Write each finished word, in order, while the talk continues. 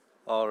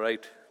All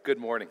right. Good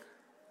morning.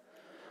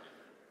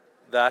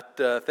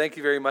 Thank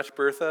you very much,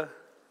 Bertha.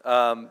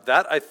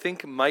 That I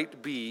think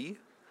might be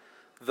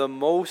the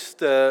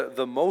most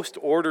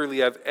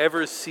orderly I've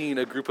ever seen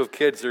a group of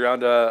kids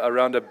around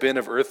a bin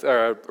of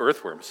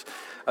earthworms,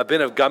 a bin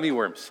of gummy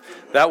worms.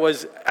 That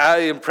was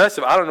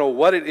impressive. I don't know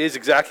what it is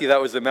exactly that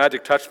was the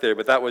magic touch there,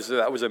 but that was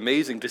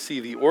amazing to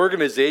see the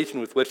organization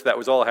with which that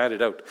was all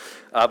handed out.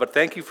 But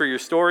thank you for your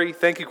story.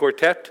 Thank you,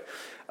 Quartet,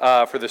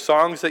 for the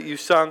songs that you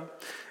sung.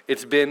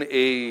 It's been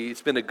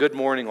a good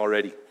morning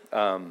already.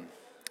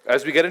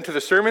 As we get into the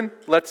sermon,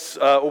 let's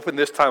open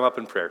this time up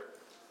in prayer.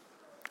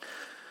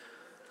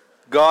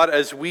 God,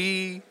 as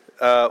we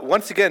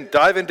once again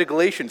dive into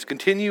Galatians,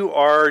 continue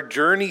our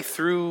journey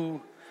through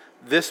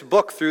this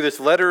book, through this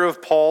letter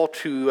of Paul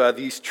to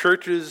these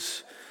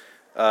churches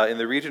in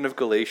the region of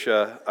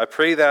Galatia, I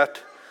pray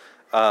that,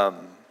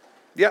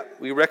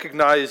 we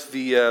recognize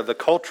the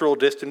cultural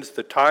distance,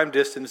 the time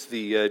distance,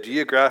 the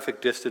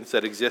geographic distance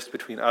that exists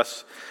between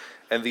us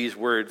and these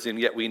words, and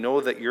yet we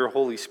know that your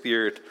Holy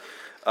Spirit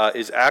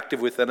is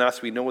active within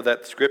us. We know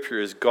that Scripture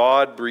is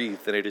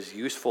God-breathed and it is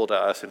useful to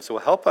us, and so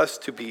help us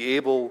to be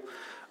able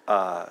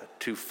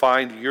to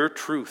find your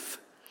truth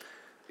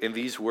in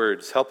these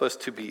words. Help us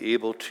to be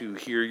able to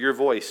hear your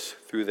voice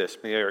through this.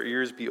 May our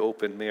ears be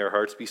open, may our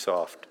hearts be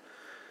soft.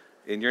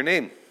 In your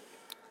name,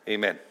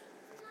 amen.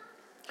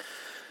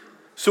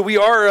 So we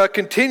are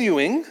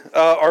continuing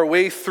our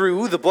way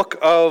through the book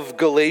of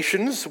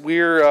Galatians.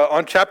 We're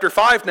on chapter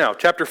 5 now,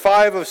 chapter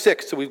 5 of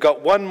 6. So we've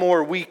got one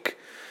more week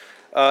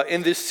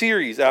in this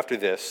series after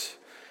this.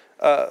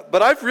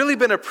 But I've really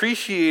been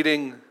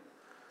appreciating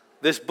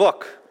this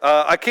book.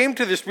 I came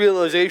to this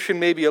realization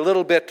maybe a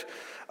little bit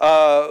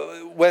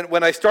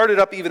when I started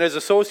up even as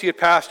associate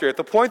pastor, at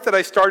the point that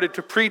I started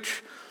to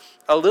preach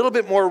a little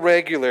bit more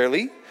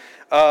regularly,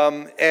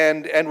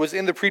 and was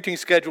in the preaching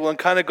schedule and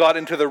kind of got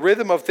into the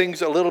rhythm of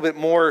things a little bit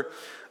more.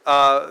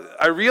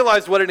 I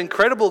realized what an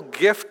incredible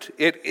gift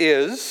it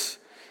is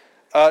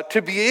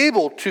to be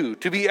able to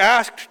be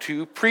asked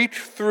to preach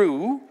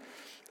through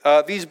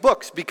these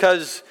books,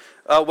 because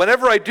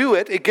whenever I do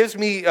it, it gives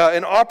me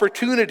an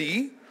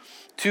opportunity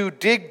to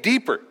dig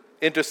deeper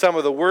into some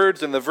of the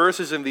words and the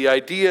verses and the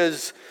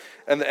ideas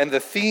and the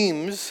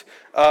themes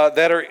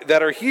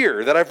that are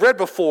here, that I've read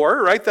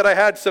before, right? That I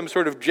had some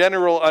sort of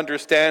general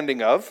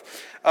understanding of,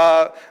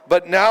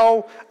 but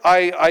now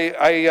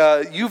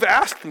you've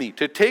asked me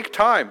to take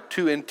time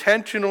to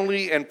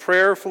intentionally and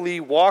prayerfully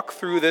walk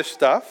through this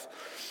stuff,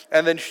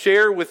 and then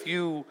share with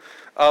you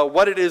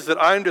what it is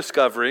that I'm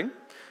discovering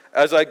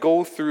as I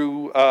go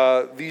through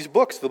these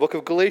books, the book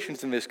of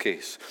Galatians in this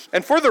case.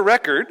 And for the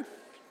record,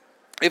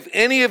 if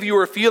any of you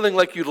are feeling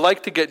like you'd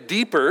like to get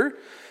deeper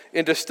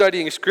into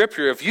studying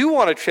Scripture, if you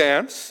want a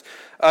chance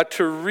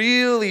to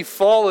really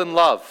fall in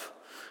love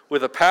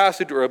with a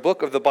passage or a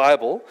book of the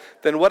Bible,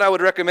 then what I would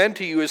recommend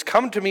to you is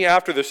come to me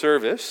after the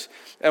service,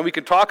 and we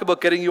can talk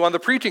about getting you on the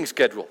preaching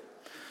schedule.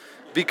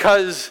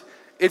 Because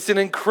it's an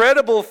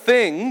incredible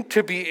thing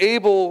to be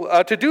able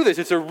to do this.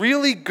 It's a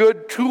really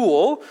good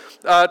tool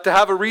to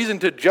have a reason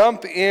to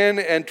jump in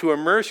and to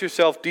immerse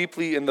yourself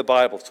deeply in the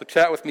Bible. So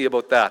chat with me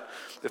about that,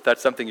 if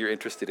that's something you're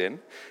interested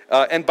in.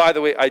 And by the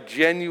way, I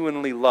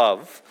genuinely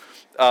love,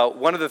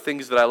 one of the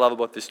things that I love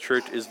about this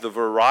church is the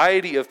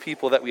variety of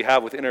people that we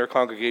have within our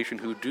congregation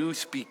who do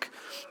speak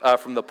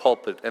from the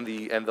pulpit, and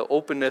the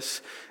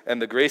openness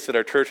and the grace that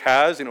our church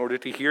has in order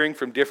to hearing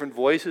from different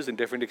voices and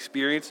different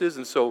experiences.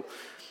 And so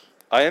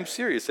I am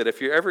serious that if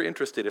you're ever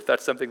interested, if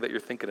that's something that you're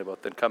thinking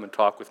about, then come and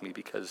talk with me,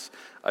 because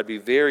I'd be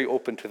very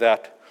open to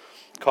that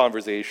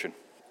conversation.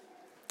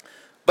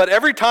 But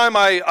every time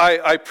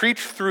I preach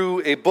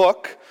through a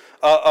book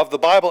of the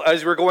Bible,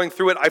 as we're going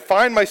through it, I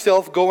find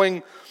myself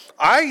going,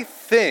 I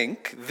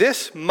think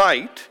this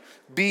might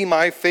be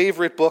my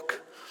favorite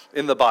book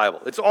in the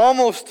Bible. It's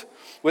almost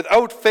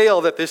without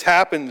fail that this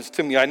happens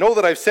to me. I know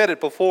that I've said it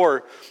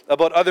before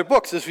about other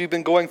books as we've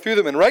been going through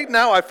them, and right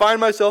now I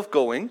find myself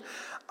going,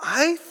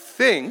 I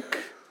think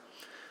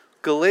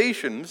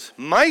Galatians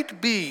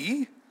might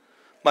be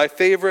my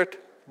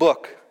favorite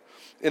book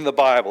in the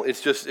Bible.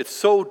 It's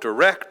so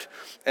direct,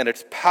 and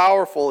it's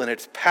powerful, and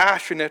it's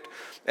passionate,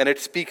 and it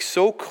speaks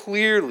so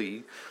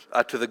clearly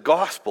to the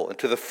gospel and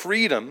to the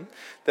freedom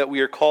that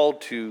we are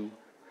called to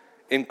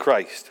in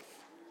Christ.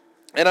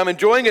 And I'm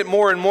enjoying it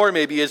more and more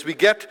maybe as we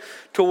get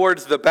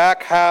towards the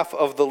back half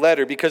of the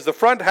letter, because the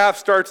front half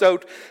starts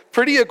out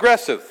pretty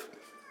aggressive,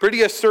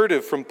 pretty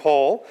assertive from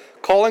Paul,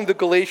 calling the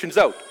Galatians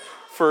out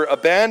for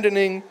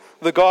abandoning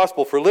the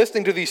gospel, for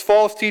listening to these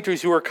false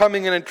teachers who are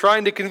coming in and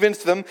trying to convince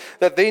them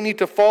that they need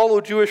to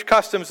follow Jewish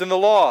customs and the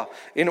law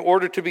in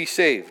order to be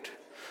saved.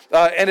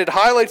 And it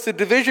highlights the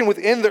division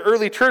within the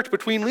early church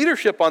between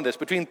leadership on this,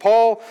 between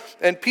Paul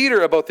and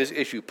Peter about this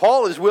issue.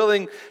 Paul is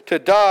willing to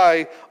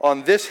die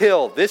on this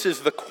hill. This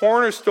is the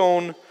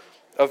cornerstone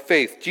of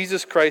faith,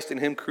 Jesus Christ and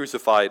Him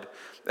crucified.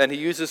 And he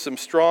uses some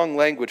strong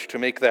language to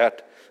make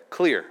that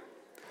clear.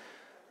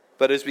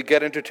 But as we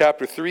get into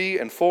chapter 3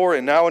 and 4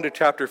 and now into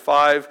chapter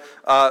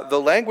 5,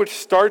 the language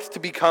starts to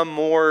become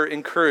more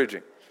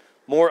encouraging,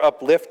 more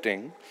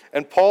uplifting,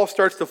 and Paul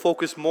starts to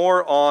focus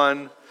more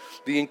on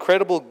the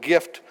incredible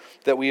gift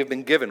that we have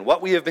been given,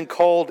 what we have been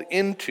called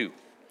into.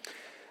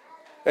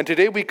 And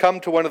today we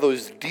come to one of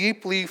those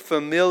deeply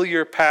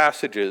familiar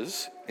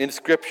passages in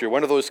Scripture,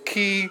 one of those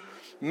key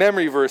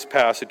memory verse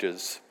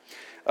passages.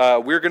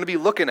 We're going to be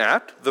looking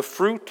at the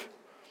fruit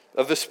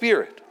of the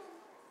Spirit.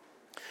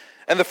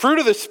 And the fruit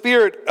of the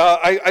Spirit,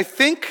 I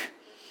think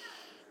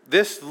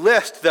this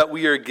list that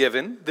we are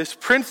given, this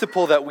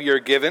principle that we are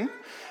given,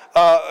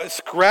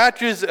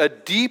 scratches a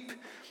deep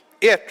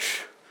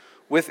itch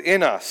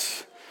within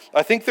us.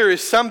 I think there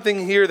is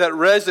something here that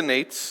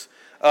resonates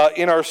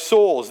in our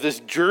souls.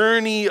 This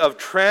journey of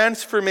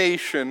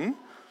transformation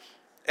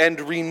and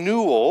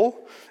renewal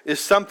is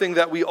something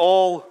that we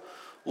all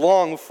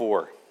long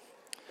for.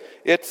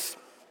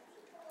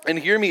 And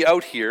hear me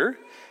out here,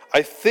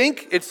 I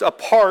think it's a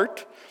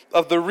part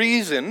of the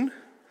reason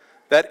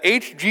that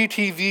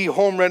HGTV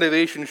home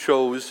renovation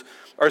shows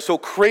are so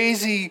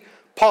crazy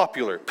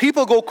popular.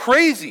 People go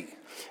crazy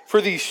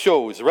for these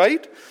shows,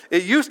 right?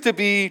 It used to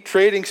be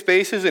Trading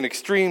Spaces and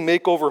Extreme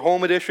Makeover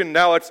Home Edition.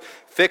 Now it's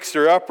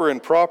Fixer Upper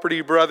and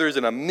Property Brothers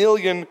and a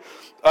million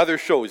other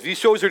shows. These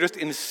shows are just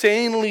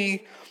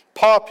insanely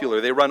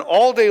popular. They run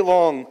all day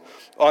long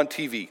on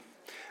TV.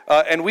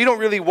 And we don't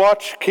really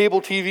watch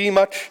cable TV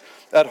much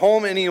at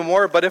home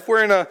anymore, but if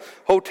we're in a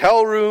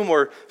hotel room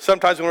or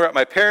sometimes when we're at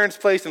my parents'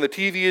 place and the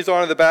TV is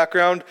on in the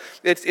background,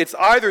 it's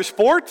either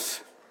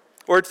sports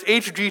or it's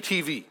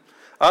HGTV.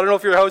 I don't know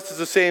if your house is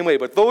the same way,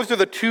 but those are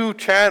the two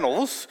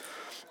channels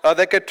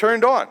that get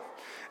turned on.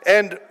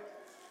 And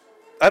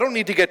I don't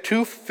need to get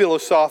too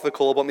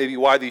philosophical about maybe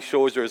why these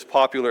shows are as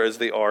popular as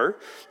they are,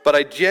 but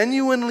I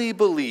genuinely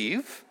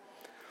believe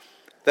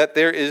that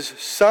there is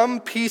some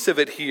piece of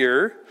it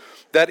here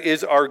that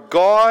is our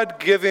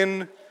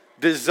God-given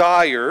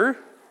desire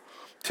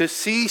to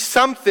see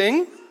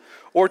something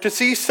or to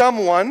see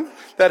someone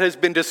that has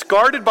been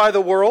discarded by the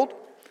world,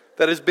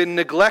 that has been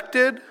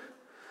neglected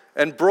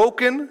and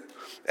broken,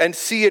 and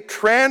see it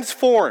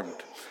transformed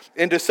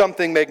into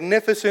something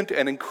magnificent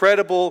and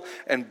incredible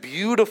and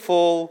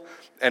beautiful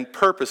and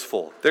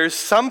purposeful. There's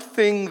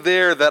something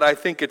there that I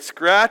think it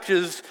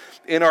scratches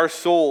in our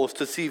souls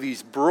to see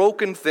these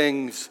broken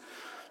things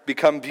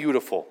become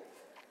beautiful.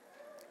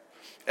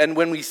 And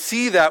when we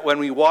see that, when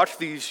we watch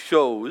these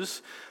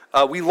shows,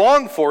 we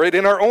long for it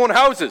in our own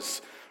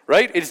houses,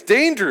 right? It's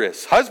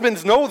dangerous.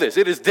 Husbands know this.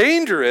 It is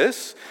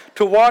dangerous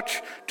to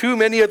watch too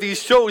many of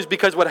these shows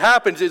because what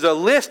happens is a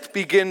list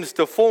begins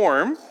to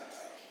form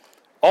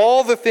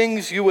all the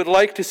things you would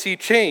like to see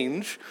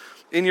change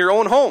in your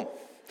own home.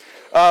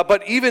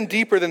 But even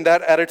deeper than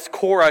that, at its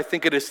core, I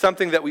think it is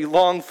something that we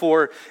long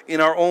for in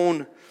our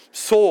own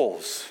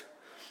souls.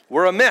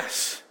 We're a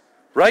mess,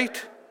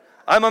 right?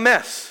 I'm a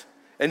mess.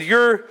 And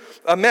you're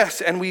a mess,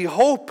 and we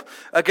hope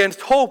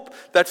against hope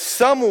that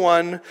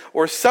someone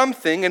or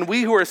something, and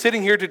we who are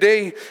sitting here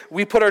today,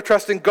 we put our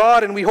trust in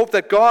God, and we hope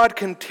that God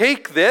can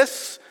take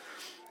this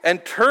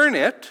and turn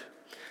it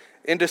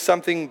into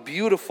something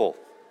beautiful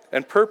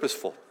and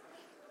purposeful.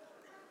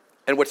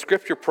 And what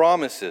Scripture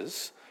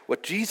promises,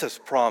 what Jesus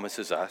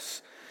promises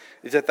us,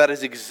 is that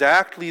is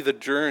exactly the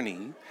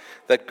journey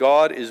that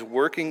God is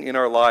working in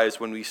our lives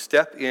when we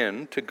step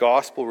into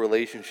gospel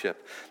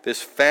relationship,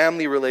 this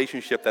family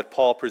relationship that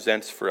Paul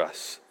presents for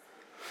us.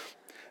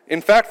 In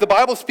fact, the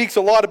Bible speaks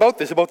a lot about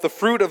this, about the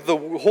fruit of the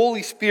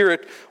Holy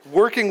Spirit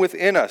working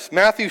within us.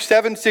 Matthew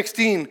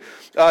 7:16,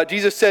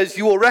 Jesus says,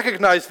 "You will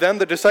recognize them,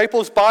 the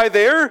disciples, by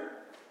their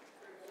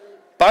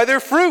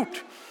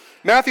fruit."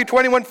 Matthew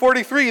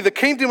 21:43, "The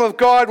kingdom of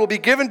God will be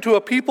given to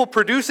a people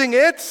producing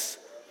its..."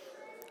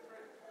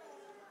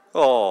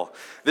 Oh,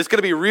 this is going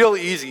to be real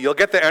easy. You'll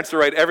get the answer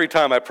right every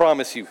time, I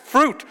promise you.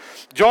 Fruit.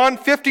 John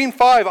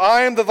 15:5,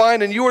 "I am the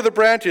vine and you are the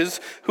branches.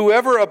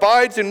 Whoever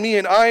abides in me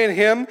and I in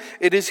him,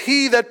 it is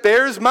he that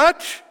bears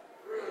much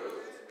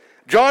fruit."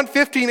 John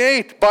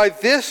 15:8, "By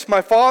this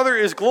my Father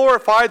is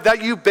glorified,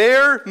 that you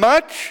bear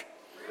much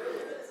fruit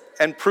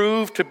and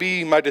prove to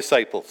be my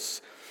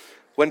disciples."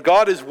 When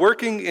God is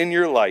working in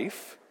your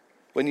life,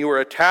 when you are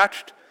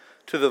attached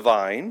to the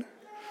vine,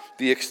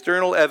 the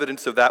external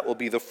evidence of that will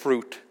be the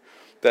fruit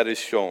that is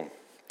shown.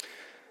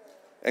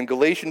 And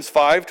Galatians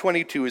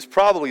 5:22 is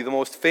probably the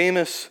most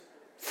famous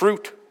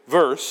fruit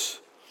verse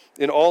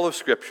in all of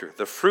Scripture.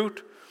 The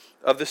fruit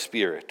of the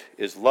Spirit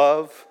is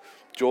love,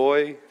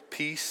 joy,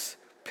 peace,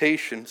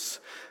 patience,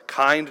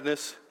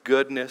 kindness,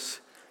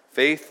 goodness,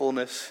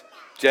 faithfulness,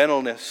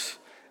 gentleness,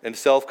 and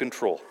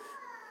self-control.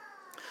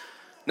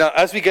 Now,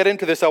 as we get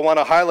into this, I want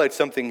to highlight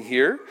something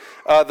here.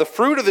 The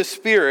fruit of the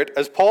Spirit,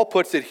 as Paul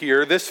puts it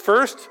here, this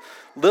first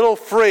little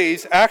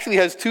phrase actually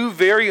has two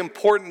very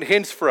important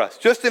hints for us,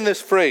 just in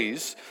this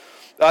phrase,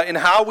 in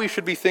how we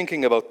should be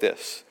thinking about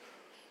this.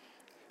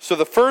 So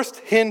the first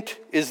hint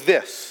is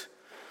this.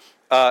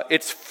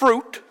 It's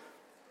fruit,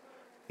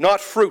 not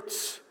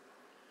fruits.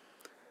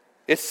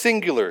 It's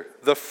singular.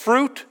 The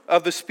fruit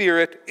of the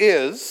Spirit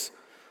is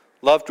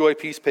love, joy,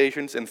 peace,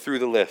 patience, and through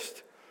the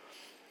list.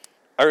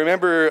 I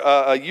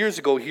remember years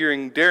ago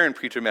hearing Darren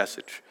preach a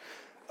message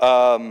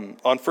on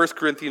 1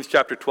 Corinthians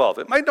chapter 12.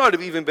 It might not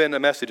have even been a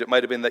message. It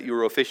might have been that you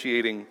were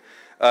officiating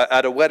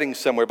at a wedding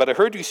somewhere. But I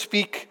heard you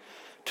speak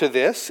to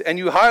this, and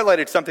you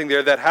highlighted something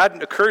there that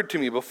hadn't occurred to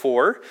me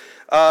before.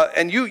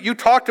 And you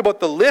talked about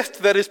the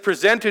list that is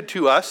presented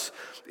to us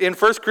in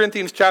 1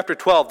 Corinthians chapter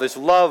 12, this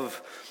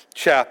love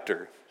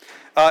chapter.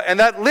 And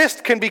that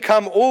list can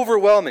become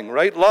overwhelming,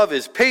 right? Love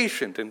is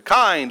patient and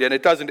kind, and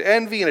it doesn't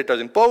envy, and it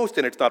doesn't boast,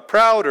 and it's not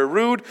proud or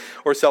rude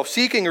or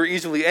self-seeking or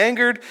easily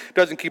angered. It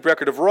doesn't keep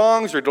record of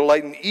wrongs or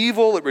delight in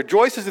evil. It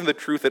rejoices in the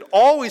truth. It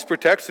always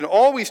protects and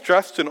always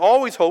trusts and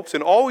always hopes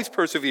and always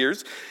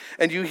perseveres.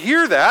 And you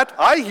hear that,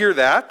 I hear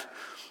that,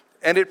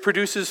 and it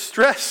produces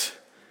stress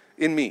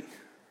in me.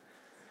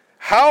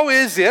 How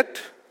is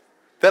it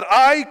that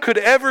I could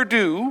ever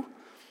do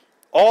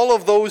all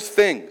of those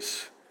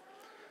things?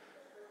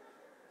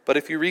 But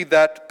if you read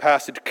that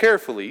passage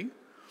carefully,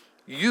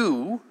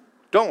 you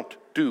don't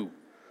do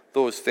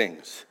those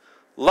things.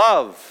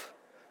 Love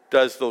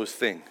does those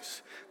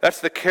things.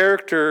 That's the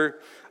character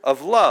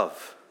of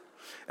love.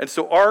 And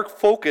so our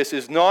focus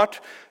is not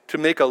to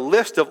make a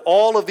list of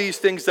all of these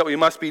things that we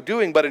must be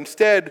doing, but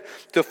instead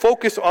to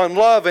focus on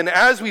love. And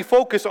as we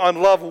focus on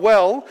love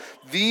well,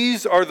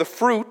 these are the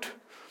fruit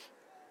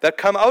that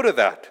come out of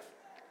that.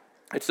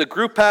 It's a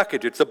group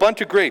package. It's a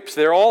bunch of grapes.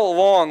 They're all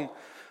along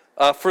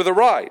for the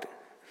ride.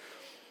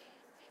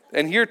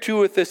 And here too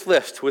with this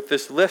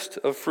list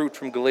of fruit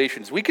from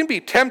Galatians, we can be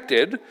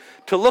tempted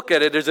to look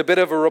at it as a bit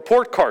of a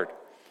report card.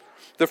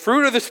 The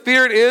fruit of the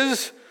Spirit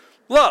is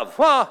love.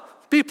 Well,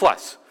 B+.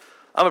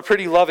 I'm a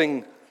pretty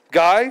loving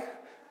guy.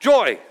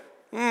 Joy.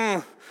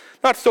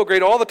 Not so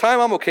great all the time.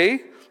 I'm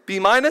okay.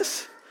 B-.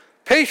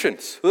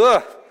 Patience.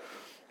 Ugh.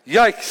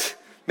 Yikes.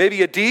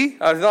 Maybe a D.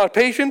 I'm not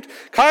patient.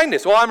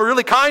 Kindness. Well, I'm a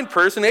really kind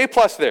person. A+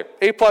 there.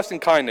 A+ in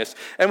kindness.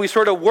 And we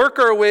sort of work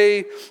our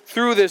way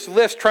through this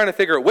list trying to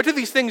figure out which of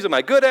these things am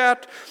I good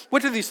at?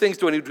 Which of these things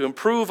do I need to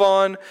improve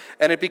on?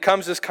 And it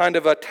becomes this kind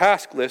of a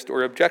task list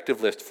or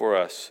objective list for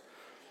us.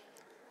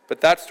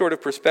 But that sort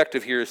of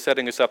perspective here is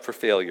setting us up for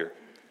failure.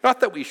 Not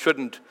that we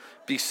shouldn't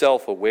be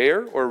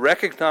self-aware or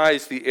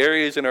recognize the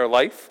areas in our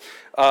life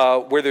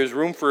where there's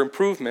room for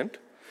improvement.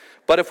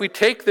 But if we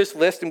take this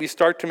list and we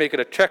start to make it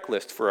a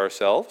checklist for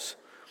ourselves,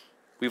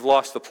 we've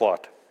lost the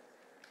plot.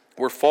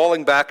 We're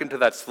falling back into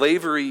that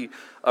slavery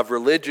of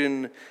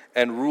religion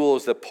and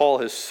rules that Paul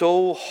has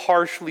so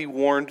harshly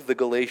warned the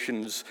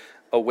Galatians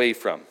away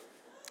from.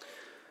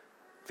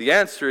 The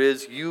answer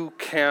is you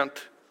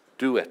can't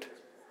do it.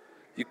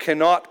 You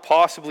cannot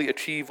possibly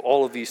achieve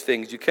all of these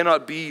things. You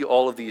cannot be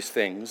all of these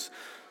things,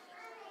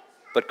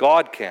 but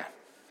God can.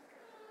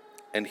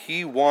 And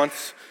He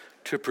wants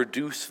to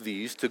produce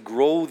these, to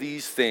grow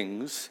these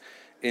things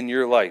in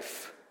your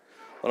life.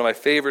 One of my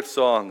favorite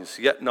songs,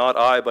 Yet Not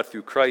I, But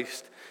Through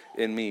Christ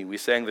in Me. We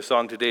sang the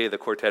song today, the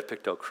quartet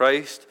picked out,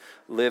 Christ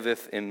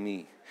liveth in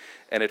me.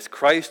 And it's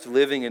Christ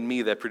living in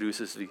me that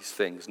produces these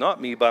things,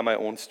 not me by my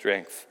own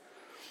strength.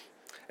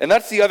 And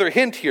that's the other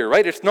hint here,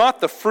 right? It's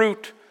not the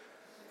fruit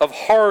of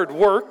hard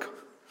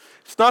work.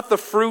 It's not the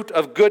fruit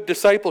of good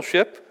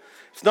discipleship.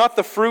 It's not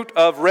the fruit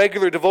of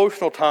regular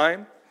devotional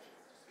time.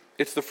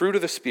 It's the fruit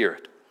of the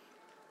Spirit.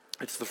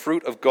 It's the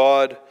fruit of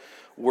God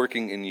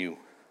working in you.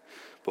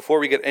 Before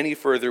we get any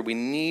further, we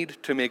need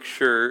to make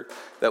sure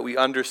that we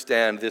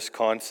understand this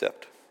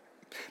concept.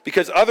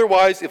 Because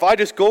otherwise, if I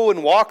just go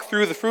and walk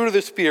through the fruit of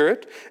the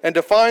Spirit and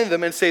define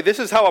them and say, this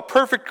is how a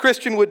perfect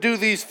Christian would do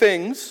these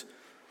things,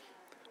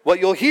 what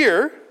you'll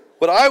hear,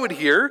 what I would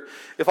hear,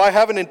 if I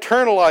haven't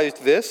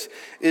internalized this,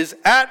 is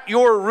at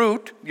your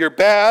root, you're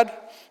bad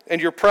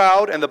and you're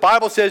proud, and the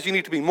Bible says you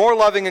need to be more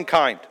loving and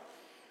kind.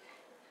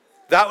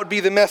 That would be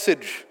the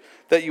message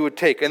that you would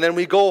take. And then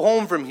we go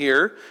home from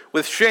here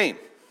with shame.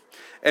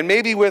 And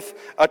maybe with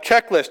a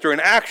checklist or an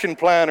action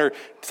plan or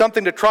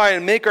something to try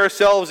and make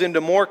ourselves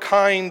into more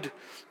kind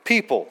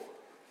people.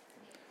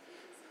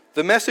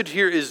 The message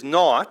here is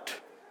not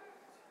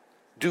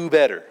do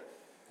better,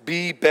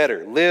 be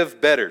better, live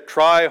better,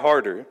 try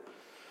harder.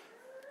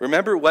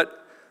 Remember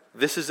what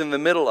this is in the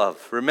middle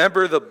of.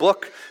 Remember the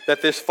book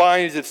that this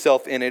finds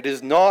itself in. It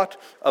is not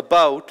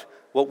about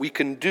what we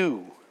can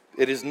do.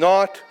 It is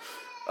not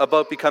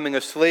about becoming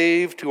a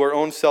slave to our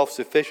own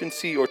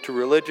self-sufficiency or to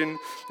religion.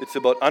 It's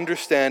about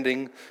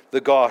understanding the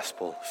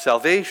gospel.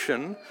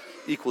 Salvation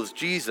equals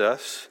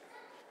Jesus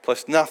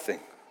plus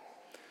nothing.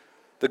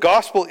 The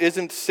gospel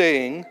isn't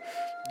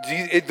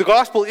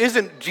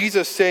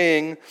Jesus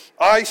saying,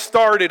 I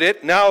started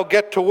it, now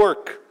get to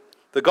work.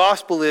 The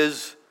gospel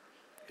is,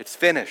 it's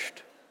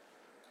finished.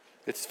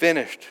 It's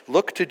finished.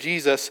 Look to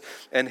Jesus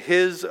and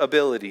His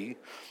ability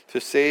to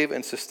save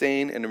and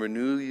sustain and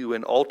renew you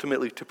and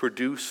ultimately to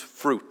produce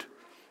fruit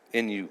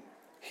in you.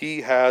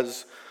 He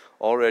has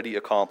already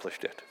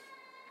accomplished it.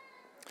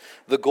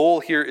 The goal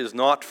here is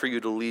not for you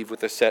to leave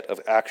with a set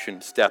of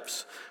action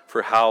steps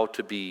for how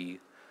to be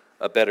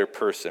a better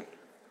person.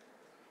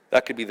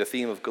 That could be the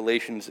theme of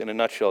Galatians in a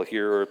nutshell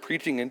here, or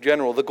preaching in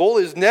general. The goal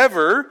is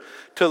never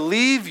to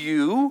leave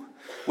you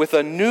with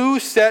a new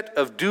set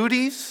of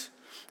duties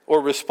or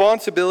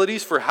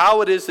responsibilities for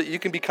how it is that you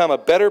can become a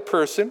better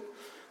person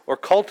or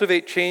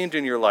cultivate change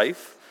in your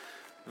life,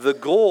 the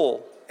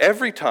goal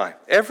every time,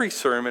 every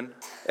sermon,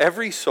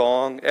 every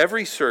song,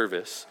 every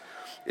service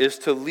is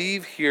to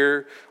leave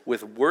here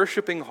with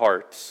worshiping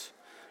hearts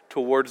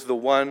towards the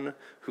one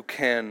who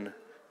can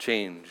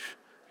change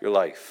your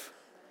life.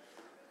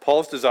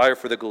 Paul's desire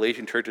for the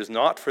Galatian church is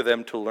not for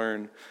them to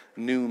learn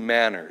new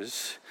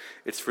manners.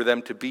 It's for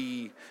them to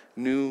be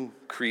new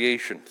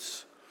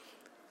creations,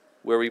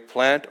 where we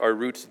plant our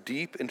roots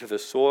deep into the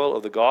soil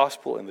of the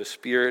gospel and the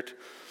Spirit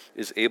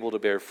is able to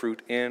bear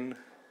fruit in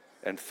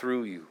and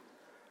through you.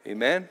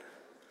 Amen?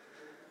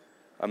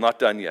 I'm not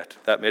done yet.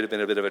 That may have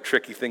been a bit of a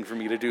tricky thing for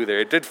me to do there.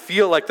 It did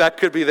feel like that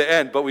could be the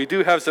end, but we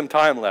do have some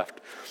time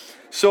left.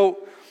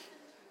 So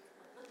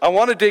I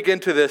want to dig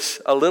into this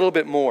a little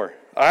bit more.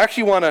 I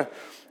actually want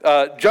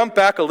to jump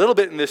back a little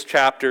bit in this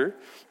chapter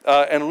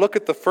and look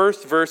at the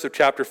first verse of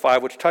chapter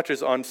 5, which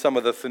touches on some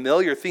of the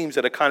familiar themes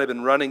that have kind of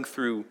been running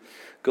through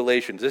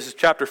Galatians. This is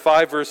chapter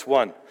 5, verse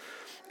 1.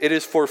 It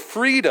is for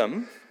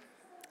freedom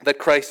that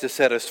Christ has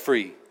set us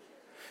free.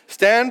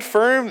 Stand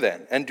firm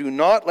then, and do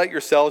not let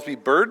yourselves be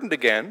burdened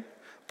again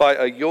by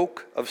a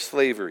yoke of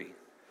slavery.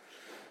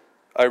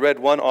 I read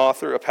one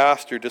author, a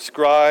pastor,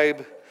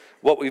 describe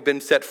what we've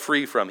been set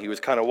free from. He was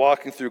kind of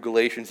walking through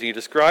Galatians, and he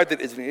described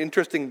it in an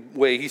interesting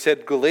way. He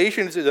said,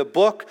 Galatians is a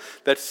book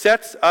that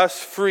sets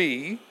us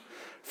free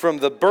from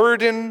the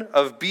burden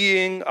of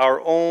being our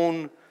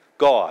own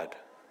God.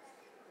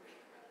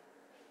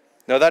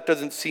 Now, that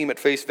doesn't seem at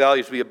face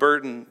value to be a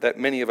burden that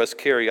many of us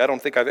carry. I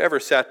don't think I've ever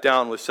sat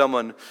down with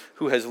someone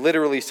who has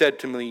literally said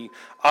to me,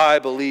 I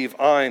believe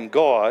I'm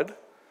God.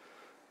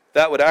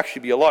 That would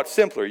actually be a lot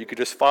simpler. You could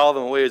just file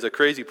them away as a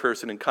crazy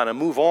person and kind of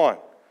move on.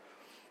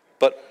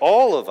 But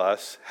all of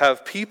us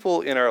have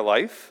people in our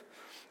life,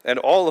 and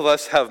all of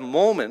us have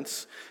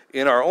moments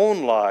in our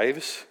own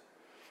lives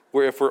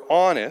where, if we're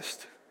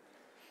honest,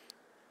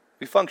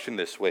 we function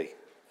this way,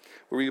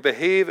 where we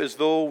behave as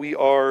though we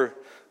are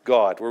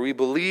God, where we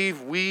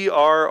believe we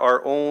are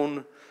our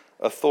own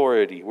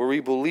authority, where we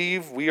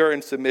believe we are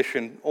in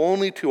submission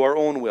only to our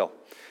own will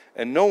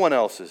and no one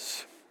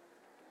else's.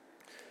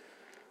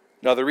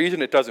 Now, the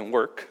reason it doesn't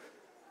work,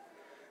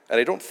 and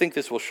I don't think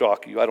this will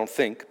shock you,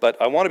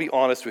 but I want to be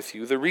honest with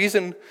you. The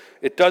reason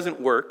it doesn't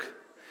work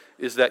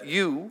is that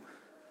you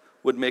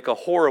would make a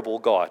horrible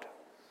God.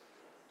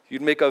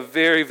 You'd make a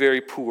very, very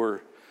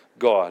poor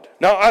God.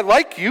 Now, I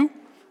like you.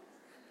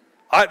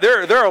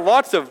 There are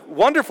lots of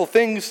wonderful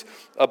things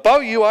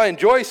about you. I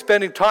enjoy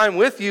spending time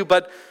with you,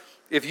 but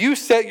if you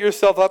set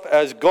yourself up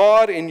as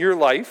God in your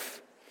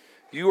life,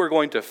 you are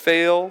going to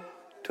fail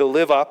to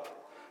live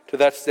up to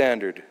that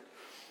standard.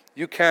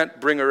 You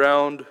can't bring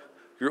around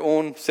your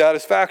own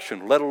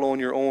satisfaction, let alone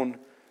your own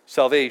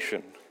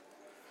salvation.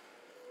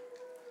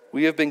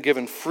 We have been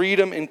given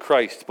freedom in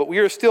Christ, but we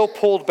are still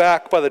pulled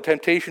back by the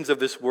temptations of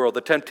this world,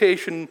 the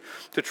temptation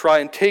to try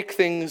and take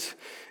things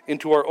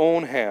into our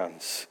own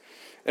hands.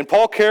 And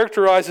Paul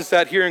characterizes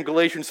that here in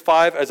Galatians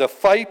 5 as a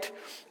fight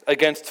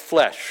against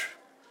flesh.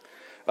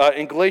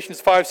 In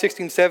Galatians 5,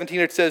 16, 17,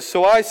 it says,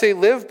 So I say,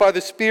 live by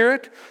the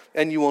Spirit,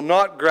 and you will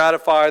not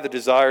gratify the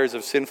desires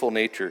of sinful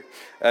nature.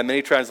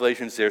 Many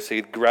translations there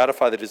say,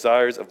 gratify the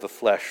desires of the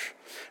flesh.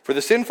 For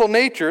the sinful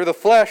nature, the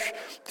flesh,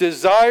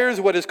 desires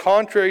what is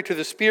contrary to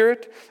the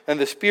Spirit, and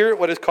the Spirit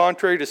what is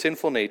contrary to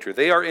sinful nature.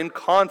 They are in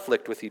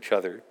conflict with each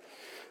other,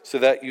 so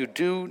that you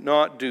do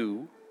not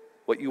do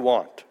what you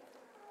want.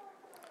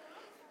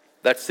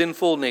 That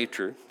sinful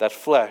nature, that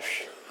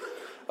flesh,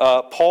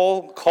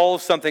 Paul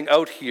calls something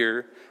out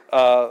here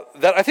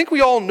that I think we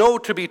all know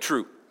to be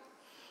true,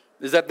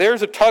 is that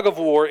there's a tug of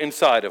war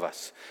inside of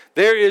us.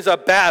 There is a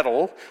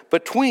battle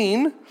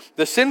between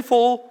the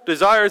sinful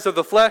desires of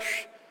the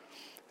flesh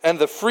and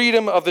the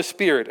freedom of the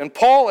Spirit. And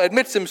Paul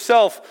admits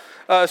himself,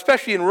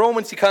 especially in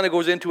Romans, he kind of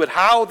goes into it,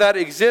 how that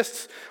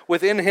exists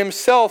within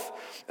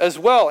himself as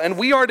well. And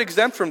we aren't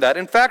exempt from that.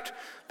 In fact,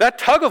 that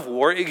tug of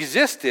war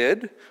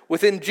existed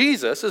within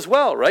Jesus as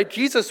well, right?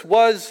 Jesus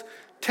was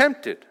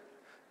tempted.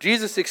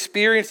 Jesus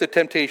experienced the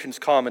temptations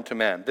common to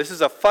man. This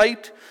is a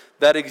fight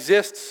that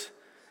exists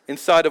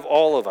inside of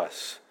all of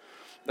us.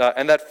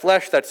 And that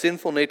flesh, that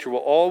sinful nature will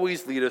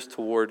always lead us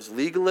towards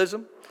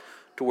legalism,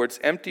 towards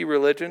empty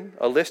religion,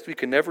 a list we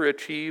can never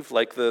achieve,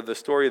 like the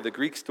story of the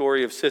Greek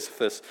story of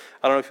Sisyphus.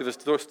 I don't know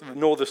if you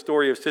know the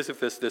story of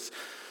Sisyphus,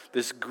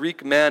 this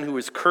Greek man who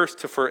is cursed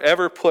to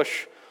forever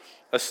push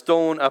a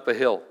stone up a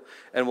hill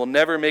and will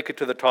never make it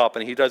to the top,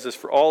 and he does this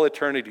for all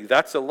eternity.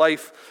 That's a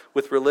life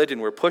with religion.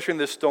 We're pushing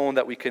this stone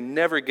that we can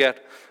never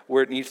get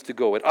where it needs to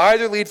go. It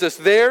either leads us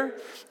there,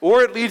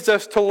 or it leads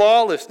us to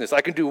lawlessness. I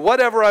can do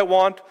whatever I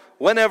want,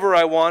 whenever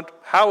I want,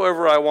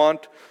 however I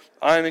want.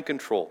 I'm in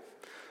control.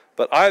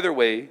 But either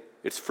way,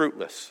 it's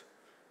fruitless.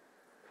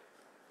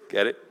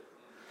 Get it?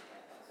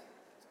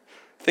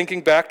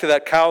 Thinking back to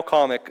that cow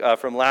comic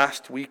from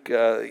last week,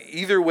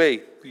 either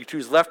way, you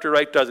choose left or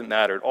right, doesn't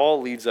matter. It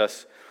all leads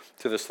us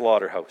to the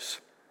slaughterhouse.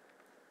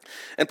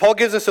 And Paul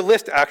gives us a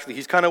list, actually.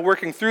 He's kind of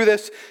working through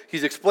this.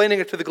 He's explaining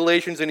it to the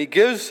Galatians, and he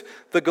gives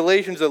the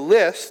Galatians a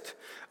list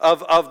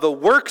of the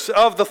works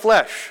of the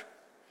flesh.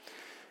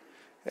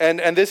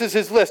 And this is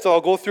his list.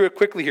 I'll go through it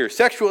quickly here.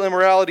 Sexual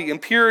immorality,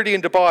 impurity,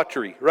 and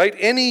debauchery, right?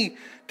 Any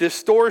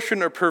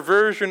distortion or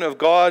perversion of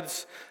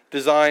God's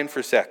design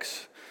for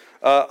sex.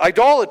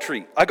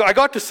 Idolatry. I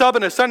got to sub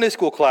in a Sunday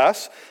school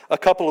class a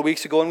couple of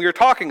weeks ago, and we were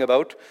talking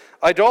about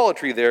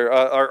idolatry there.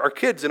 Our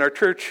kids in our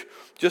church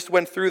just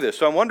went through this.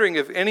 So I'm wondering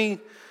if any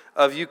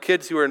of you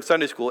kids who are in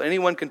Sunday school,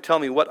 anyone can tell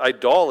me what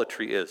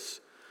idolatry is.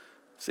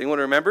 Does anyone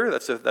remember?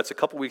 That's a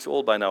couple weeks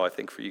old by now, I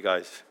think, for you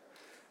guys.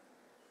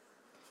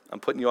 I'm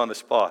putting you on the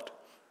spot.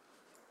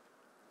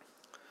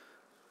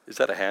 Is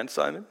that a hand,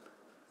 Simon?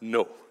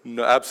 No,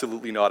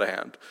 absolutely not a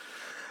hand.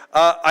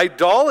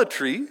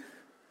 Idolatry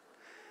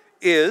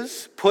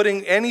is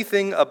putting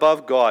anything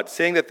above God,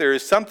 saying that there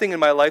is something in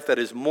my life that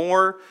is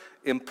more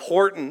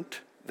important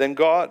than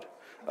God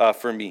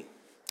for me.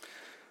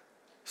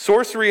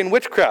 Sorcery and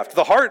witchcraft.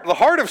 The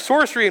heart of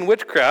sorcery and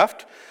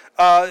witchcraft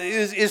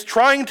is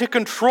trying to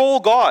control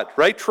God,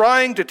 right?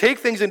 Trying to take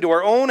things into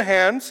our own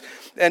hands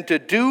and to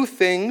do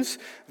things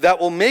that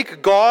will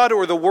make God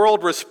or the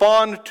world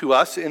respond to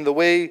us in the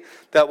way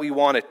that we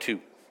want it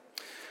to.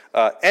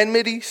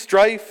 Enmity,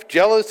 strife,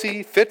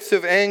 jealousy, fits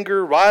of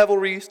anger,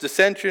 rivalries,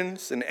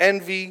 dissensions, and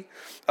envy,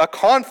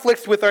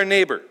 conflicts with our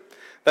neighbor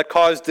that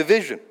cause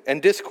division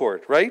and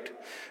discord, right?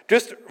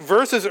 Just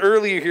verses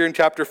earlier here in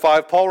chapter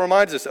 5, Paul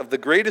reminds us of the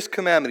greatest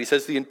commandment. He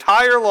says the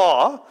entire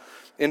law,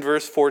 in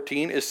verse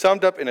 14, is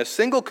summed up in a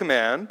single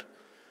command: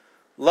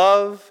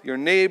 love your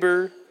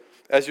neighbor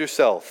as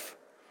yourself.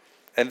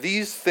 And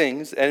these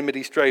things,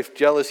 enmity, strife,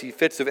 jealousy,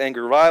 fits of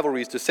anger,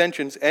 rivalries,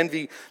 dissensions,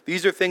 envy,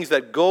 these are things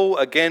that go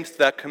against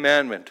that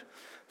commandment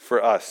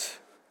for us,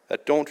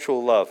 that don't show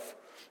love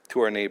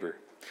to our neighbor.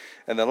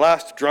 And then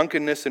last,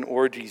 drunkenness and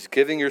orgies,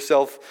 giving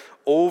yourself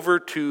over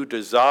to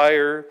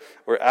desire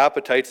or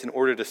appetites in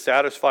order to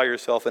satisfy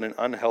yourself in an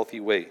unhealthy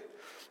way.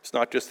 It's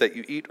not just that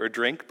you eat or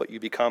drink, but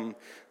you become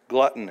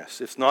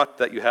gluttonous. It's not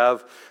that you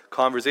have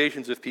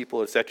conversations with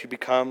people, it's that you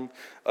become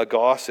a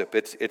gossip.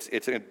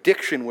 It's an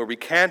addiction where we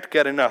can't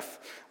get enough,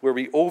 where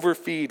we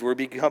overfeed,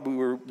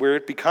 where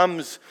it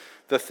becomes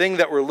the thing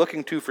that we're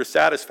looking to for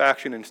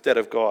satisfaction instead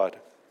of God.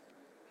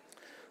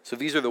 So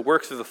these are the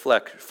works of the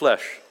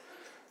flesh.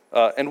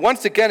 And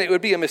once again, it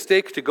would be a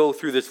mistake to go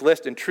through this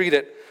list and treat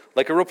it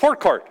like a report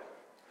card.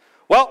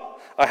 Well,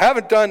 I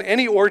haven't done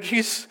any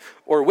orgies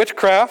or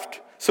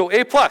witchcraft, so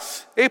A+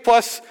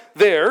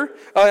 there.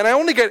 And I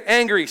only get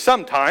angry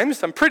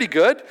sometimes. I'm pretty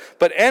good.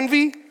 But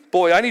envy,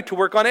 boy, I need to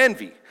work on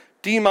envy.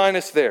 D-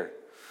 there.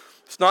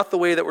 It's not the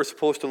way that we're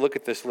supposed to look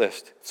at this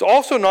list. It's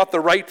also not the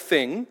right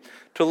thing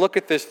to look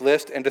at this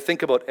list and to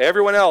think about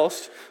everyone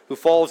else who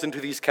falls into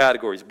these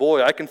categories.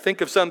 Boy, I can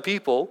think of some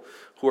people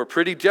who are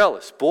pretty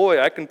jealous. Boy,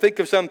 I can think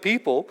of some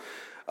people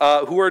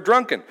who are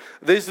drunken.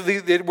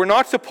 We're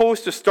not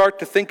supposed to start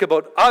to think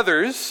about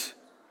others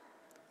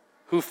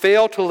who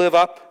fail to live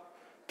up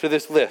to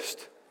this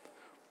list.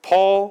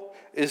 Paul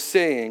is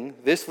saying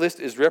this list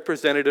is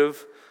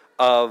representative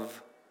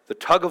of the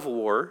tug of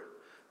war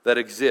that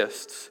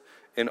exists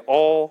in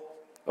all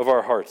of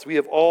our hearts. We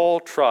have all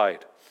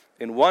tried,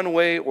 in one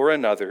way or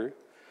another,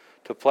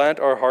 to plant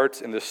our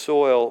hearts in the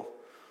soil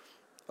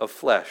of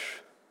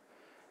flesh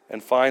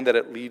and find that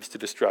it leads to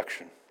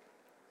destruction.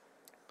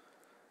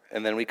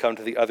 And then we come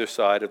to the other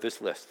side of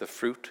this list, the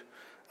fruit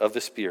of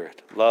the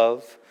Spirit: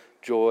 love,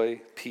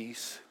 joy,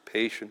 peace,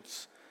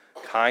 patience,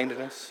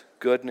 kindness,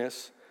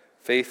 goodness,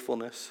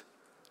 faithfulness,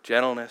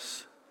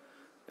 gentleness,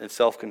 and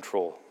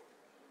self-control.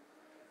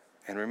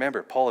 And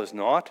remember, Paul is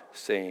not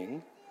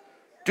saying,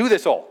 do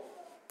this all.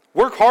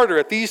 Work harder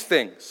at these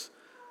things.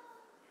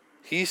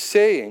 He's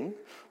saying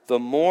the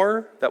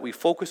more that we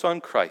focus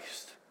on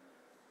Christ,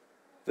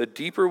 the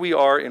deeper we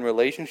are in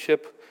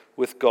relationship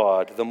with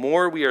God, the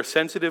more we are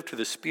sensitive to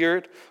the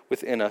Spirit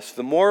within us,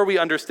 the more we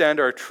understand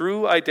our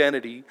true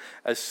identity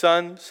as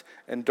sons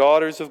and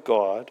daughters of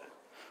God,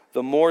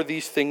 the more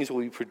these things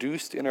will be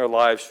produced in our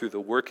lives through the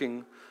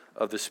working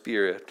of the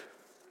Spirit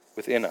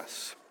within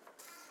us.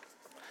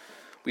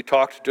 We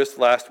talked just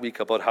last week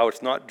about how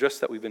it's not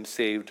just that we've been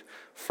saved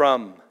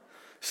from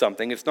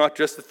something. It's not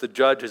just that the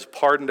judge has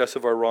pardoned us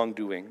of our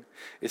wrongdoing.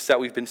 It's that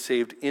we've been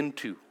saved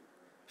into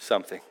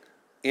something,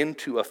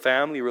 into a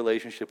family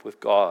relationship with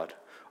God,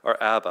 our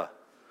Abba,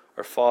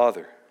 our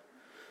Father.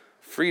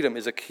 Freedom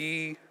is a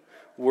key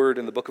word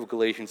in the book of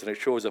Galatians, and it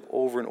shows up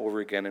over and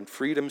over again. And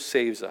freedom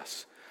saves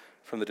us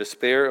from the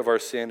despair of our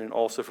sin and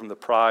also from the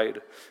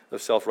pride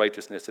of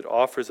self-righteousness. It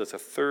offers us a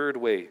third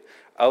way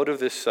out of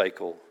this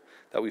cycle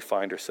that we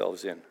find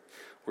ourselves in.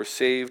 We're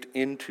saved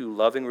into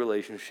loving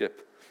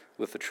relationship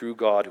with the true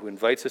God who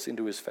invites us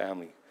into his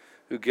family,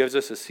 who gives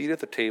us a seat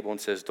at the table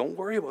and says, don't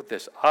worry about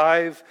this.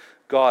 I've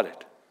got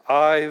it.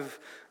 I've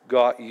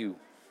got you.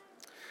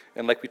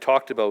 And like we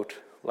talked about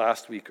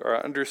last week,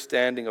 our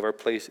understanding of our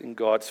place in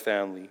God's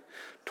family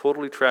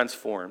totally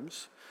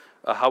transforms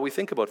how we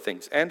think about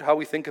things and how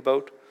we think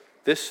about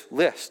this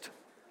list.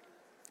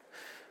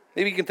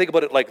 Maybe you can think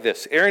about it like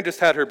this. Erin just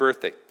had her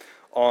birthday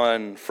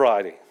on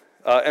Friday.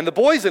 And the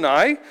boys and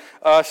I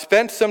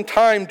spent some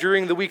time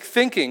during the week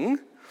thinking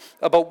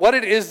about what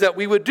it is that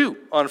we would do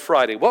on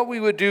Friday, what we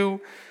would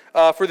do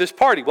for this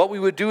party, what we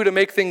would do to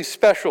make things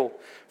special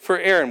for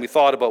Erin. We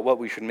thought about what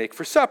we should make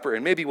for supper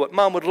and maybe what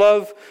Mom would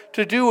love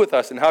to do with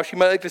us and how she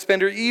might like to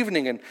spend her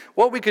evening and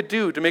what we could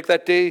do to make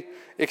that day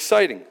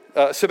exciting.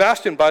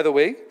 Sebastian, by the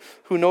way,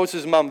 who knows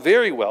his mom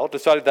very well,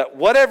 decided that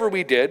whatever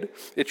we did,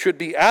 it should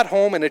be at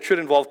home and it should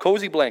involve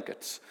cozy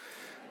blankets.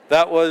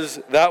 That was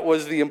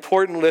the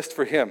important list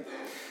for him.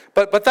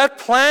 But that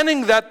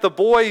planning that the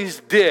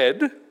boys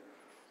did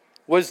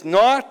was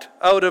not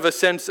out of a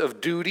sense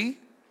of duty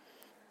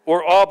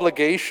or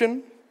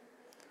obligation.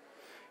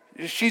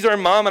 She's our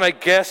mom, and I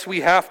guess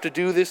we have to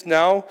do this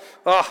now.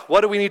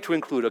 What do we need to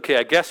include? Okay,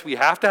 I guess we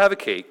have to have a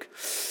cake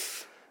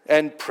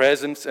and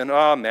presents, and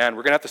we're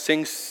going to have to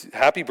sing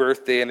happy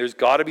birthday, and there's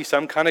got to be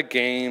some kind of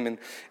game. And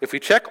if we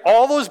check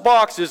all those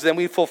boxes, then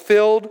we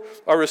fulfilled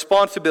our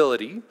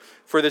responsibility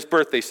for this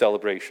birthday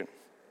celebration.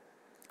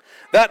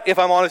 That, if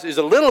I'm honest, is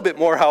a little bit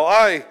more how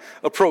I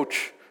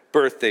approach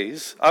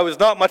birthdays. I was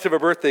not much of a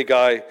birthday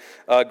guy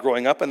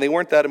growing up, and they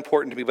weren't that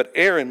important to me, but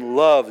Erin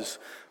loves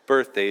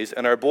birthdays,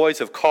 and our boys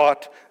have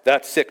caught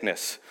that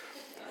sickness.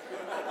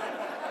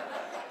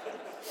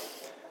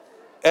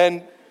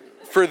 And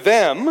for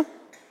them,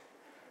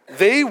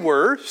 they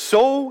were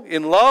so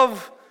in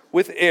love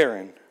with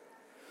Erin,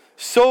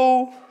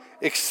 so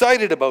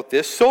excited about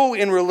this, so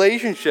in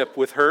relationship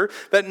with her,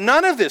 that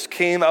none of this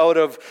came out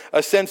of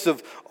a sense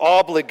of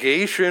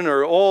obligation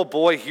or, oh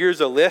boy,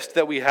 here's a list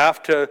that we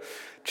have to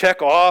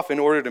check off in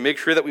order to make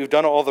sure that we've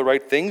done all the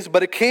right things,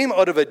 but it came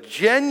out of a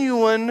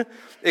genuine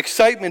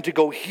excitement to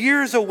go,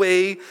 here's a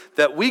way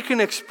that we can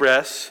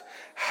express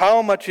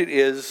how much it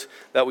is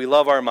that we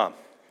love our mom.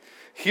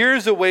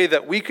 Here's a way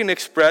that we can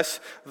express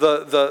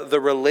the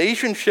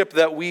relationship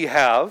that we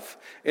have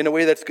in a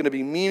way that's going to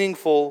be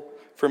meaningful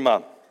for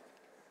mom.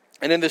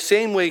 And in the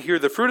same way here,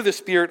 the fruit of the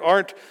Spirit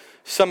aren't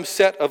some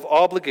set of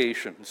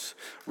obligations.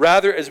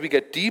 Rather, as we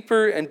get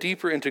deeper and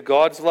deeper into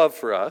God's love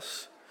for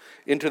us,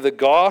 into the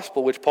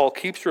gospel, which Paul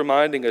keeps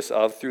reminding us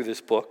of through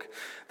this book,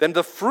 then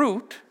the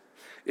fruit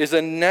is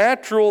a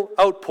natural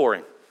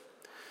outpouring.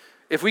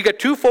 If we get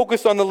too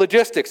focused on the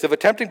logistics of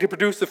attempting to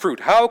produce the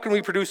fruit, how can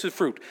we produce the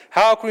fruit?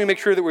 How can we make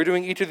sure that we're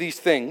doing each of these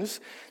things?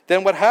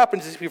 Then what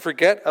happens is we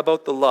forget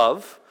about the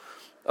love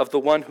of the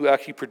one who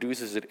actually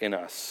produces it in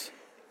us.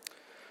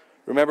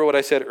 Remember what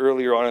I said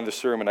earlier on in the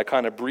sermon. I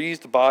kind of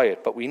breezed by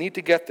it, but we need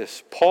to get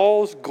this.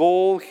 Paul's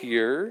goal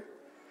here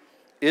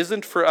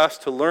isn't for us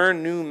to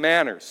learn new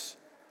manners.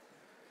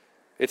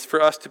 It's for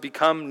us to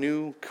become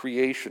new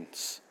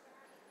creations.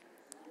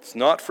 It's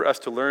not for us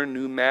to learn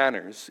new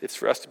manners. It's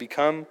for us to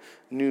become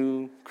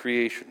new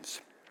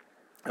creations.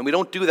 And we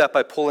don't do that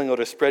by pulling out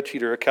a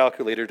spreadsheet or a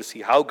calculator to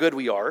see how good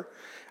we are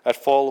at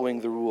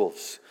following the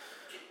rules.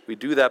 We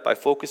do that by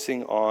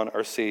focusing on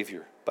our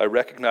Savior, by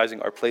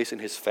recognizing our place in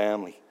His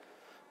family,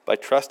 by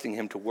trusting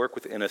Him to work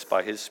within us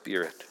by His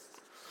Spirit.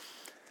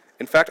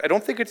 In fact, I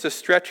don't think it's a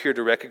stretch here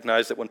to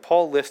recognize that when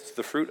Paul lists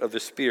the fruit of the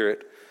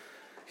Spirit,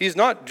 he's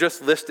not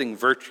just listing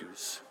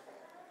virtues.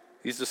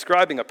 He's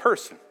describing a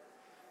person.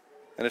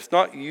 And it's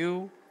not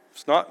you,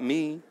 it's not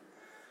me,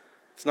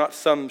 it's not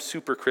some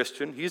super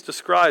Christian. He's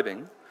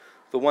describing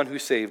the one who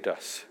saved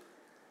us.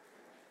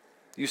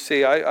 You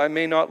say, I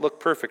may not look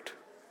perfect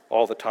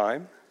all the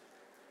time,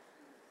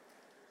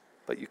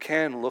 but you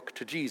can look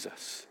to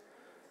Jesus,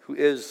 who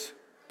is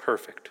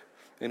perfect,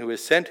 and who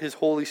has sent His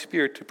Holy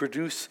Spirit to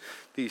produce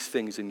these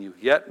things in you.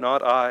 Yet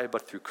not I,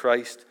 but through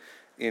Christ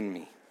in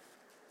me.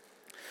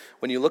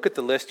 When you look at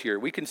the list here,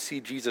 we can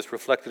see Jesus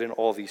reflected in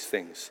all these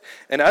things.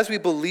 And as we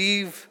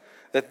believe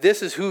that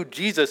this is who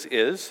Jesus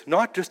is,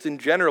 not just in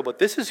general, but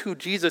this is who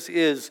Jesus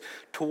is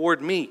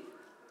toward me,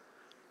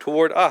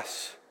 toward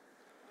us,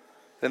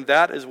 then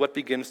that is what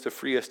begins to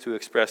free us to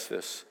express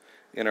this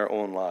in our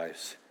own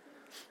lives.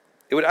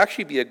 It would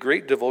actually be a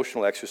great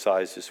devotional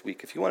exercise this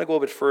week. If you want to go a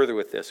bit further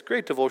with this,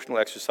 great devotional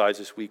exercise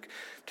this week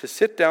to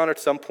sit down at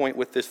some point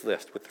with this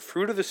list, with the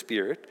fruit of the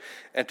Spirit,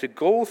 and to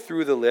go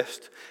through the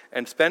list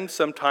and spend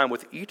some time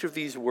with each of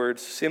these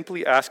words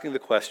simply asking the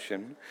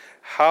question,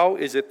 how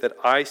is it that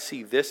I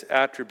see this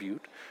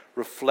attribute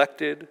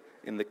reflected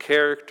in the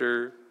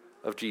character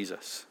of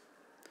Jesus?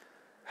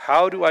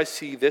 How do I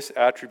see this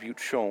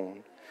attribute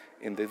shown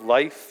in the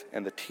life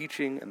and the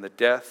teaching and the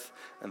death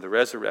and the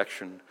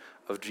resurrection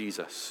of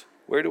Jesus?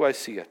 Where do I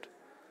see it?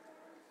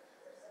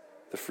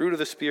 The fruit of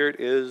the Spirit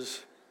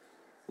is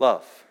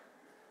love.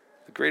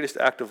 The greatest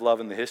act of love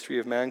in the history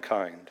of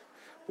mankind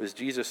was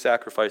Jesus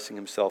sacrificing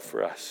Himself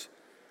for us.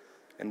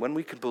 And when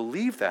we can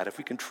believe that, if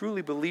we can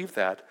truly believe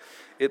that,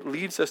 it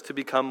leads us to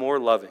become more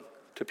loving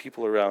to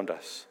people around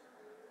us.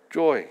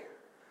 Joy.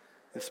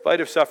 In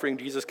spite of suffering,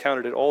 Jesus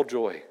counted it all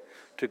joy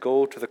to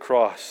go to the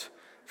cross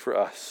for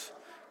us.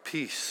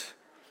 Peace.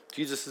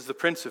 Jesus is the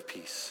Prince of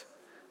Peace.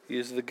 He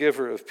is the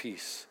giver of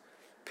peace.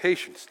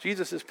 Patience.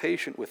 Jesus is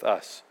patient with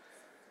us.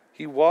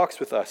 He walks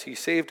with us. He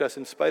saved us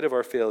in spite of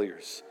our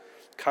failures.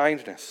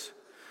 Kindness.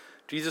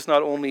 Jesus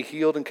not only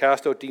healed and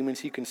cast out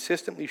demons, he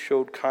consistently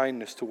showed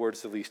kindness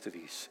towards the least of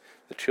these,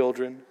 the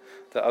children,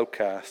 the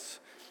outcasts,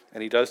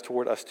 and he does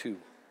toward us too.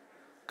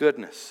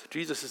 Goodness.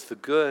 Jesus is the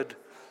good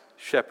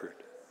shepherd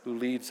who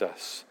leads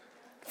us.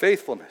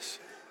 Faithfulness.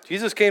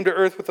 Jesus came to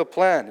earth with a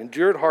plan,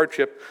 endured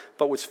hardship,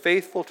 but was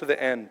faithful to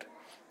the end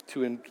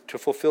to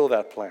fulfill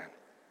that plan.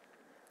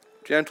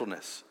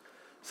 Gentleness.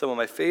 Some of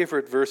my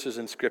favorite verses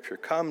in Scripture.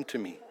 Come to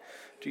me.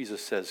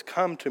 Jesus says,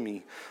 come to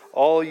me,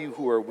 all you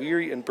who are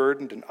weary and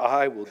burdened, and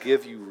I will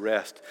give you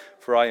rest,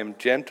 for I am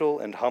gentle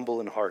and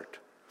humble in heart.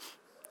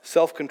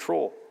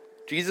 Self-control.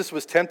 Jesus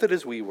was tempted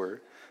as we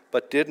were,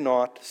 but did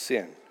not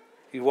sin.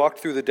 He walked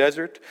through the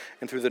desert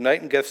and through the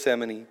night in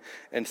Gethsemane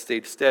and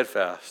stayed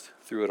steadfast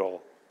through it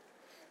all.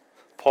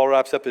 Paul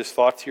wraps up his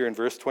thoughts here in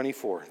verse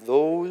 24.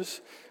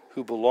 Those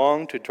who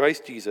belong to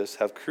Christ Jesus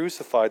have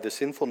crucified the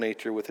sinful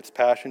nature with its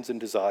passions and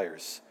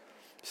desires.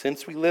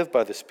 Since we live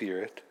by the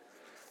Spirit,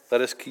 let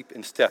us keep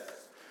in step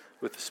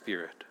with the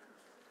Spirit.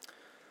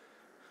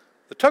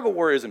 The tug of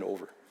war isn't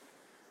over.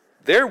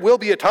 There will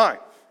be a time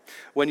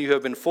when you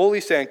have been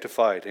fully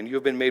sanctified and you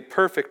have been made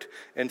perfect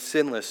and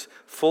sinless,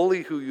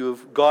 fully who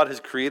God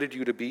has created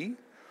you to be,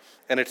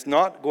 and it's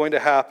not going to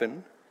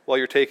happen while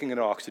you're taking an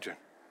oxygen.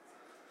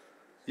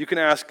 You can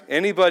ask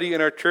anybody in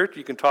our church,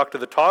 you can talk to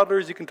the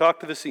toddlers, you can talk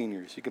to the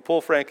seniors, you can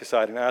pull Frank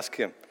aside and ask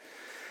him.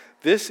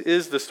 This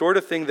is the sort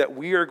of thing that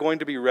we are going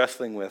to be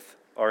wrestling with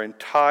our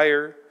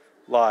entire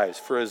lives.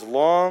 For as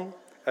long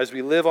as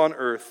we live on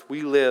earth,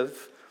 we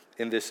live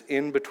in this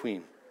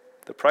in-between.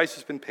 The price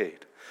has been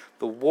paid.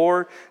 The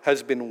war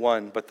has been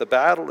won, but the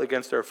battle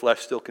against our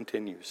flesh still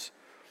continues.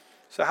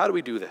 So how do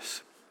we do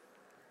this?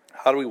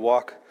 How do we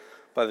walk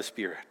by the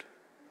Spirit?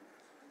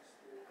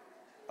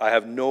 I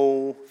have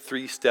no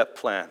three-step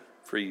plan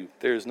for you.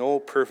 There is no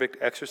perfect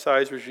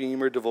exercise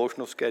regime or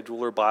devotional schedule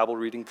or Bible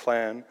reading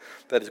plan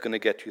that is going to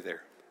get you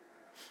there.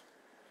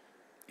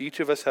 Each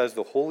of us has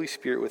the Holy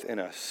Spirit within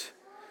us,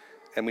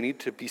 and we need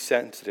to be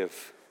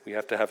sensitive. We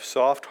have to have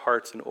soft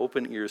hearts and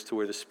open ears to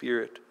where the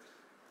Spirit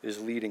is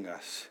leading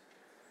us.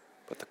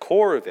 But the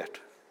core of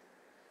it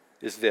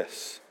is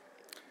this.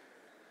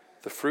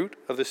 The fruit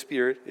of the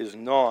Spirit is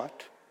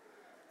not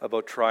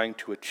about trying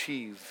to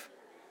achieve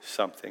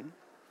something.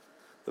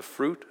 The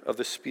fruit of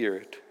the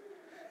Spirit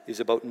is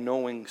about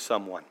knowing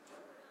someone.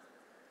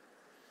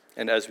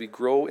 And as we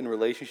grow in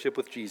relationship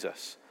with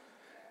Jesus,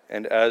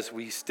 and as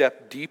we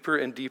step deeper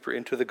and deeper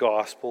into the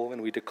gospel,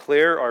 and we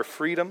declare our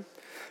freedom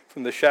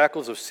from the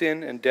shackles of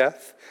sin and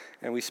death,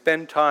 and we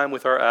spend time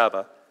with our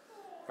Abba,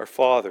 our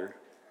Father,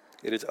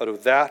 it is out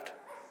of that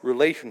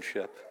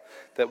relationship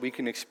that we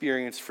can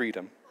experience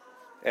freedom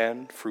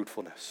and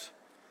fruitfulness.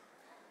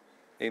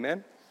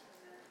 Amen?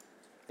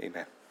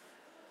 Amen.